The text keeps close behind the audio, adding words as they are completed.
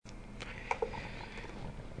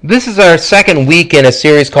This is our second week in a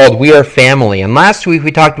series called We Are Family, and last week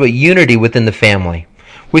we talked about unity within the family.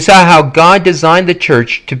 We saw how God designed the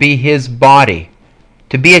church to be His body,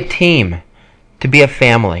 to be a team, to be a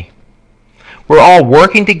family. We're all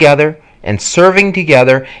working together and serving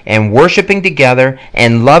together and worshiping together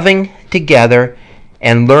and loving together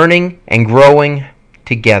and learning and growing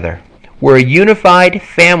together. We're a unified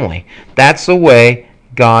family. That's the way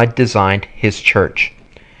God designed His church.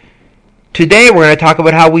 Today we're going to talk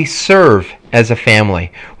about how we serve as a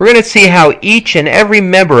family. We're going to see how each and every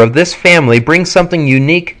member of this family brings something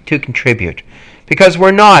unique to contribute. Because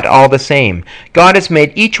we're not all the same. God has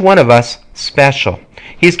made each one of us special.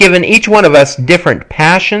 He's given each one of us different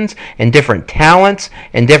passions and different talents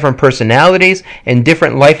and different personalities and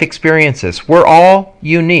different life experiences. We're all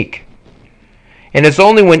unique. And it's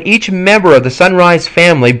only when each member of the Sunrise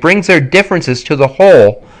family brings their differences to the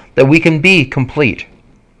whole that we can be complete.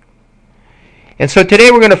 And so today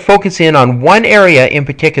we're going to focus in on one area in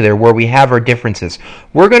particular where we have our differences.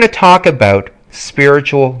 We're going to talk about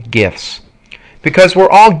spiritual gifts. Because we're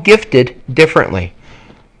all gifted differently.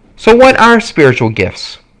 So what are spiritual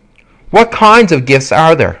gifts? What kinds of gifts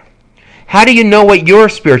are there? How do you know what your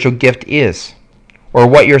spiritual gift is? Or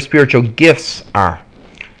what your spiritual gifts are?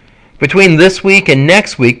 Between this week and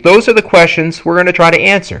next week, those are the questions we're going to try to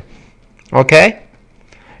answer. Okay?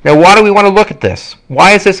 Now why do we want to look at this?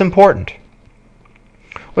 Why is this important?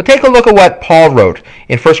 Well, take a look at what Paul wrote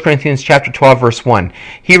in 1 Corinthians chapter 12, verse 1.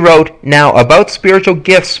 He wrote, "Now about spiritual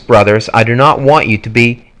gifts, brothers, I do not want you to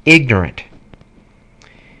be ignorant."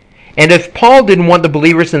 And if Paul didn't want the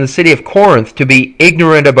believers in the city of Corinth to be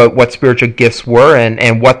ignorant about what spiritual gifts were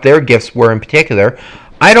and what their gifts were in particular,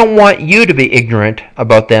 I don't want you to be ignorant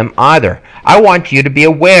about them either. I want you to be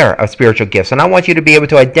aware of spiritual gifts, and I want you to be able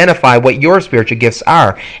to identify what your spiritual gifts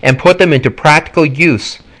are and put them into practical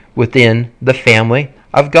use within the family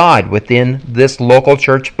of God, within this local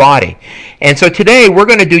church body. And so today we're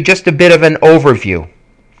going to do just a bit of an overview.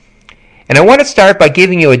 And I want to start by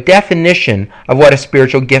giving you a definition of what a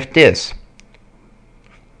spiritual gift is.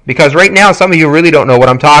 Because right now some of you really don't know what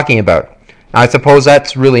I'm talking about. I suppose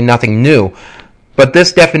that's really nothing new. But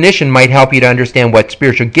this definition might help you to understand what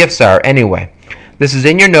spiritual gifts are anyway. This is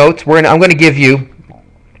in your notes. I'm going to give you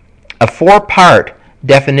a 4-part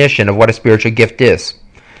definition of what a spiritual gift is.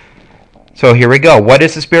 So here we go. What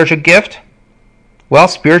is a spiritual gift? Well,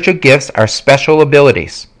 spiritual gifts are special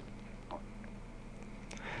abilities.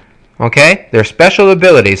 Okay? They're special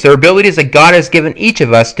abilities. They're abilities that God has given each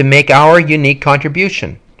of us to make our unique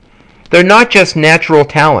contribution. They're not just natural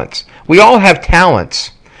talents. We all have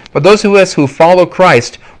talents. But those of us who follow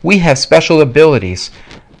Christ, we have special abilities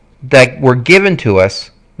that were given to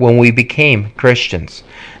us when we became Christians.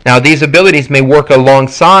 Now, these abilities may work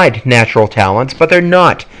alongside natural talents, but they're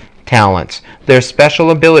not talents. They're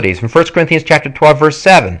special abilities. In 1 Corinthians chapter 12, verse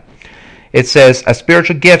 7, it says, "A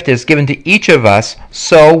spiritual gift is given to each of us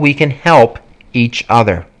so we can help each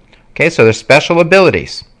other." Okay, so they're special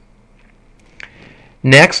abilities.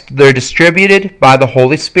 Next, they're distributed by the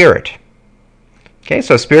Holy Spirit. Okay,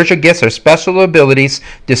 so spiritual gifts are special abilities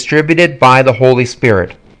distributed by the Holy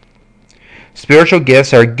Spirit. Spiritual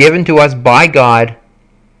gifts are given to us by God,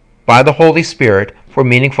 by the Holy Spirit, for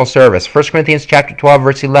meaningful service. 1 Corinthians chapter 12,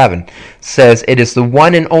 verse 11 says, "It is the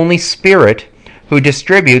one and only Spirit who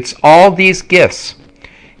distributes all these gifts.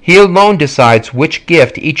 He alone decides which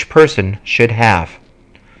gift each person should have."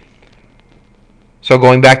 So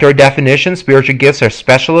going back to our definition, spiritual gifts are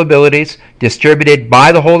special abilities distributed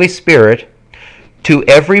by the Holy Spirit to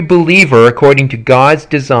every believer according to God's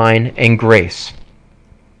design and grace.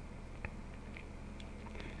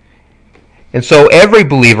 And so every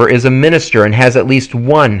believer is a minister and has at least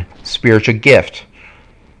one spiritual gift.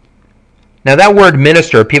 Now that word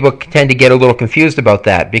minister, people tend to get a little confused about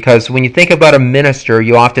that, because when you think about a minister,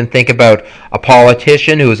 you often think about a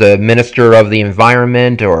politician who is a minister of the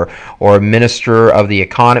environment or a minister of the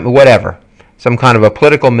economy, whatever. Some kind of a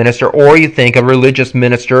political minister, or you think a religious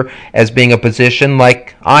minister as being a position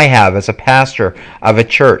like I have as a pastor of a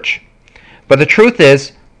church. But the truth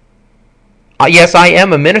is, yes, I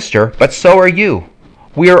am a minister, but so are you.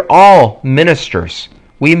 We are all ministers.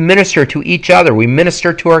 We minister to each other. We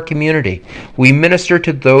minister to our community. We minister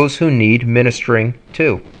to those who need ministering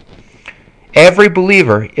to. Every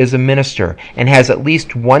believer is a minister and has at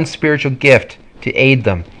least one spiritual gift to aid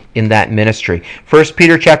them in that ministry. 1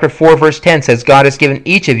 Peter chapter 4, verse 10 says, "God has given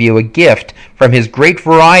each of you a gift from His great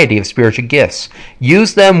variety of spiritual gifts.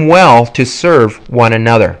 Use them well to serve one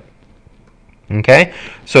another." Okay?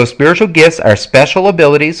 So spiritual gifts are special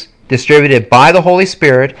abilities distributed by the Holy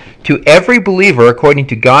Spirit to every believer according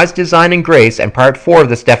to God's design and grace. And part 4 of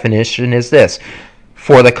this definition is this: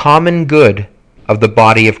 for the common good of the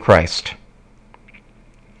body of Christ.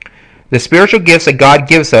 The spiritual gifts that God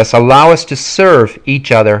gives us allow us to serve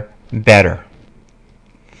each other better.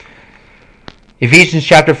 Ephesians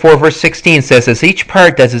chapter 4 verse 16 says, as each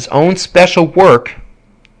part does its own special work,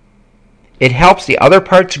 it helps the other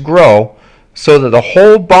parts grow so that the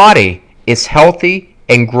whole body is healthy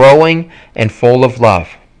and growing and full of love.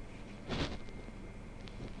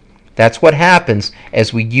 That's what happens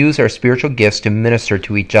as we use our spiritual gifts to minister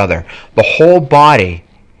to each other. The whole body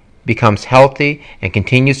becomes healthy and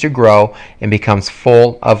continues to grow and becomes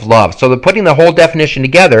full of love. So putting the whole definition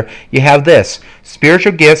together, you have this.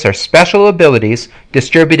 Spiritual gifts are special abilities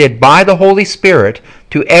distributed by the Holy Spirit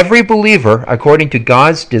to every believer according to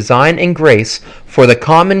God's design and grace for the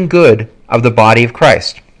common good of the body of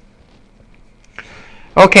Christ.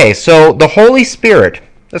 Okay, so the Holy Spirit,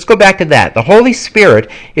 let's go back to that. The Holy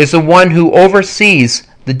Spirit is the one who oversees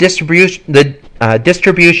the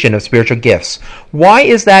distribution of spiritual gifts. Why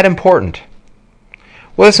is that important?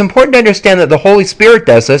 Well, it's important to understand that the Holy Spirit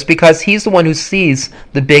does this because He's the one who sees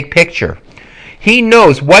the big picture. He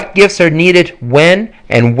knows what gifts are needed when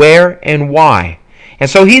and where and why. And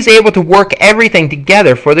so He's able to work everything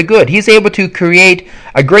together for the good. He's able to create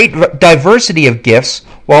a great diversity of gifts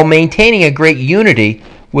while maintaining a great unity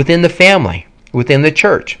within the family, within the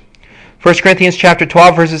church. 1 Corinthians chapter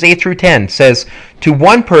 12 verses 8 through 10 says, to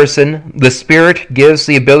one person the Spirit gives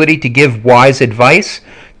the ability to give wise advice.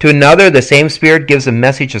 To another the same Spirit gives a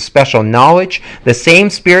message of special knowledge. The same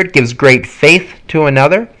Spirit gives great faith to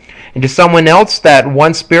another. And to someone else that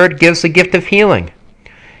one Spirit gives the gift of healing.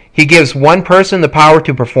 He gives one person the power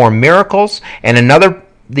to perform miracles and another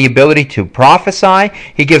the ability to prophesy.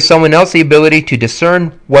 He gives someone else the ability to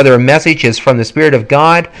discern whether a message is from the Spirit of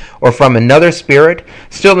God or from another spirit.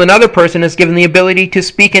 Still another person is given the ability to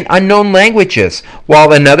speak in unknown languages,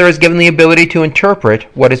 while another is given the ability to interpret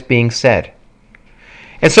what is being said.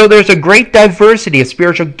 And so there's a great diversity of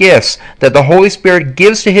spiritual gifts that the Holy Spirit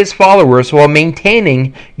gives to His followers while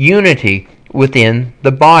maintaining unity within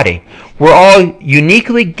the body. We're all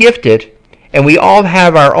uniquely gifted, and we all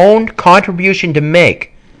have our own contribution to make.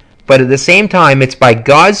 But at the same time, it's by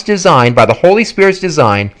God's design, by the Holy Spirit's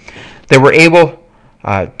design, that we're able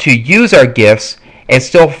to use our gifts and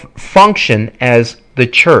still function as the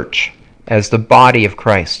church, as the body of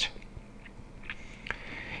Christ.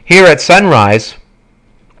 Here at Sunrise,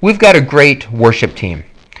 we've got a great worship team.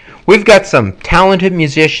 We've got some talented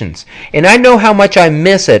musicians, and I know how much I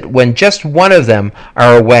miss it when just one of them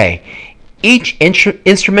are away. Each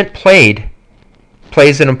instrument played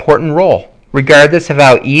plays an important role. Regardless of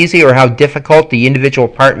how easy or how difficult the individual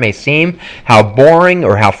part may seem, how boring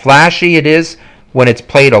or how flashy it is when it's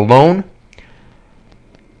played alone,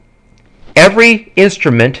 every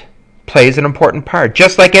instrument plays an important part,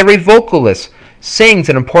 just like every vocalist sings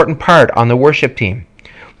an important part on the worship team.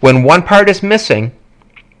 When one part is missing,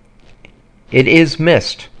 it is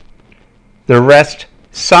missed. The rest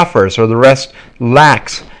suffers or the rest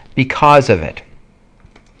lacks because of it.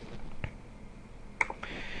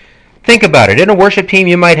 Think about it. In a worship team,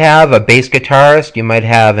 you might have a bass guitarist, you might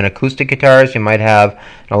have an acoustic guitarist, you might have an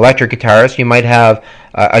electric guitarist, you might have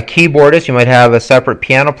a keyboardist, you might have a separate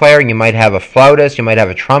piano player, you might have a flautist, you might have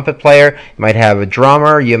a trumpet player, you might have a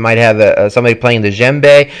drummer, you might have somebody playing the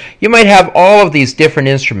djembe. You might have all of these different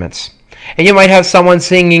instruments. And you might have someone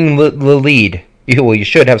singing the lead. You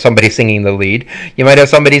should have somebody singing the lead. You might have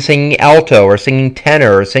somebody singing alto or singing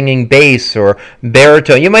tenor or singing bass or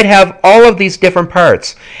baritone. You might have all of these different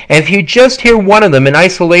parts. And if you just hear one of them in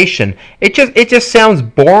isolation, it just sounds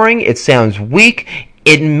boring, it sounds weak,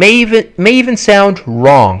 it may even sound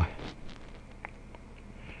wrong.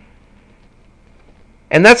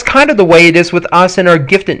 And that's kind of the way it is with us and our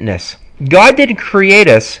giftedness. God didn't create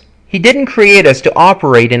us. He didn't create us to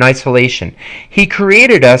operate in isolation. He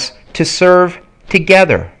created us to serve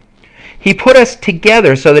together. He put us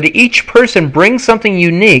together so that each person brings something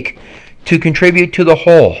unique to contribute to the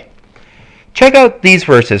whole. Check out these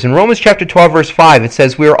verses. In Romans chapter 12, verse 5, it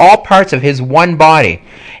says, we are all parts of His one body,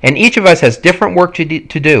 and each of us has different work to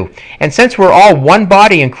do. And since we're all one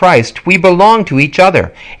body in Christ, we belong to each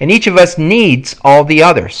other, and each of us needs all the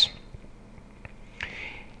others.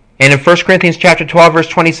 And in 1 Corinthians chapter 12, verse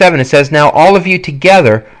 27, it says, now all of you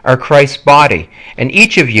together are Christ's body, and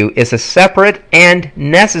each of you is a separate and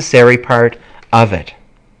necessary part of it.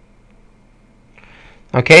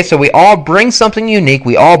 Okay, so we all bring something unique,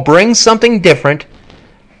 we all bring something different,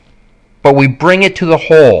 but we bring it to the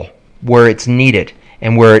whole where it's needed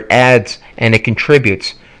and where it adds and it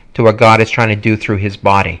contributes to what God is trying to do through His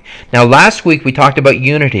body. Now last week we talked about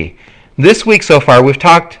unity. This week so far, we've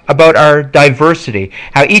talked about our diversity,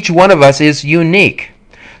 how each one of us is unique.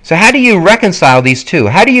 So how do you reconcile these two?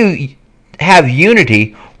 How do you have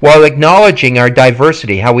unity while acknowledging our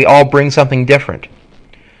diversity, how we all bring something different?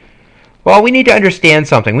 Well, we need to understand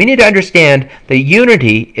something. We need to understand that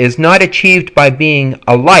unity is not achieved by being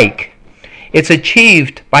alike. It's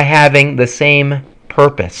achieved by having the same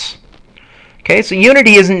purpose. Okay, so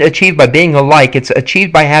unity isn't achieved by being alike. It's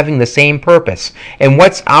achieved by having the same purpose. And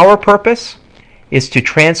what's our purpose? Is to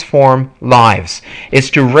transform lives.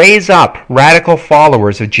 It's to raise up radical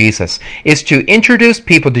followers of Jesus. It's to introduce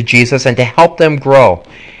people to Jesus and to help them grow.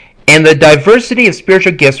 And the diversity of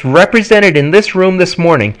spiritual gifts represented in this room this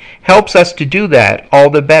morning helps us to do that all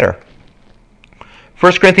the better.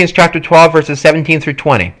 1 Corinthians chapter 12, verses 17 through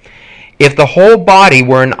 20. If the whole body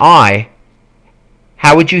were an eye,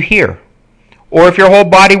 how would you hear? Or if your whole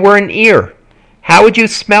body were an ear, how would you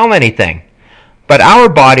smell anything? But our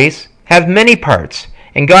bodies have many parts,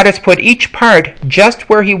 and God has put each part just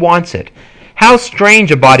where He wants it. How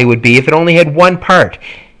strange a body would be if it only had one part.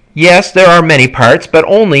 Yes, there are many parts, but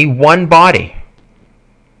only one body.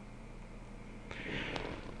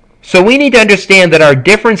 So we need to understand that our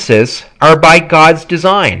differences are by God's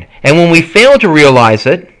design. And when we fail to realize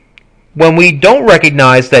it, when we don't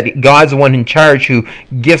recognize that God's the one in charge who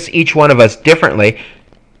gifts each one of us differently,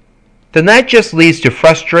 then that just leads to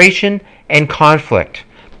frustration and conflict.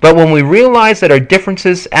 But when we realize that our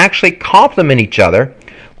differences actually complement each other,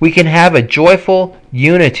 we can have a joyful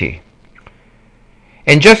unity.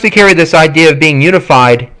 And just to carry this idea of being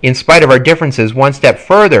unified in spite of our differences one step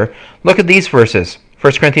further, look at these verses.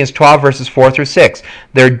 1 Corinthians 12, verses 4 through 6.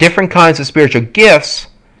 There are different kinds of spiritual gifts,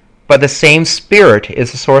 but the same Spirit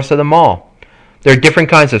is the source of them all. There are different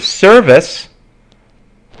kinds of service,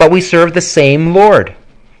 but we serve the same Lord.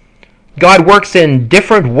 God works in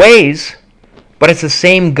different ways, but it's the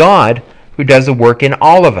same God who does the work in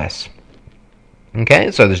all of us. Okay,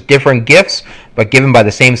 so there's different gifts, but given by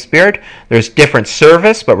the same Spirit. There's different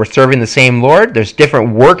service, but we're serving the same Lord. There's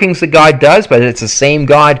different workings that God does, but it's the same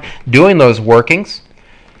God doing those workings.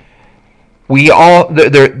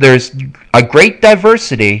 There's a great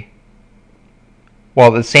diversity,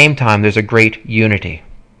 while at the same time there's a great unity.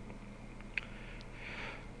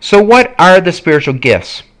 So what are the spiritual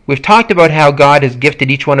gifts? We've talked about how God has gifted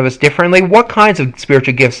each one of us differently. What kinds of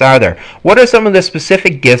spiritual gifts are there? What are some of the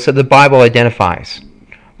specific gifts that the Bible identifies?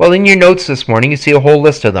 Well, in your notes this morning, you see a whole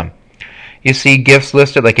list of them. You see gifts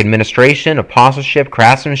listed like administration, apostleship,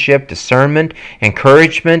 craftsmanship, discernment,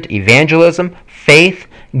 encouragement, evangelism, faith,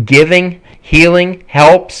 giving, healing,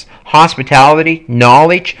 helps, hospitality,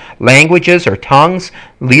 knowledge, languages or tongues,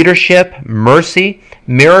 leadership, mercy,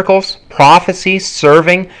 miracles, prophecy,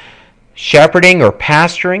 serving, shepherding or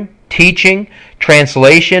pastoring, teaching,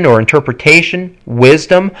 translation or interpretation,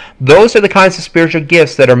 wisdom. Those are the kinds of spiritual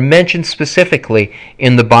gifts that are mentioned specifically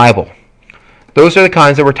in the Bible. Those are the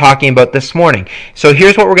kinds that we're talking about this morning. So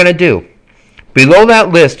here's what we're going to do. Below that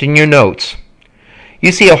list in your notes,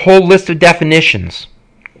 you see a whole list of definitions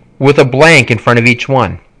with a blank in front of each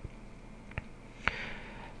one.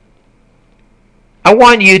 I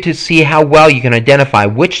want you to see how well you can identify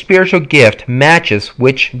which spiritual gift matches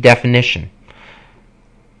which definition.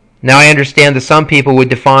 Now I understand that some people would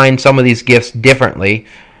define some of these gifts differently.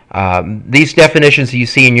 These definitions that you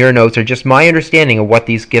see in your notes are just my understanding of what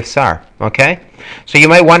these gifts are. Okay? So you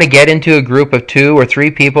might want to get into a group of 2 or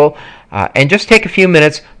 3 people and just take a few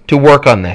minutes to work on this.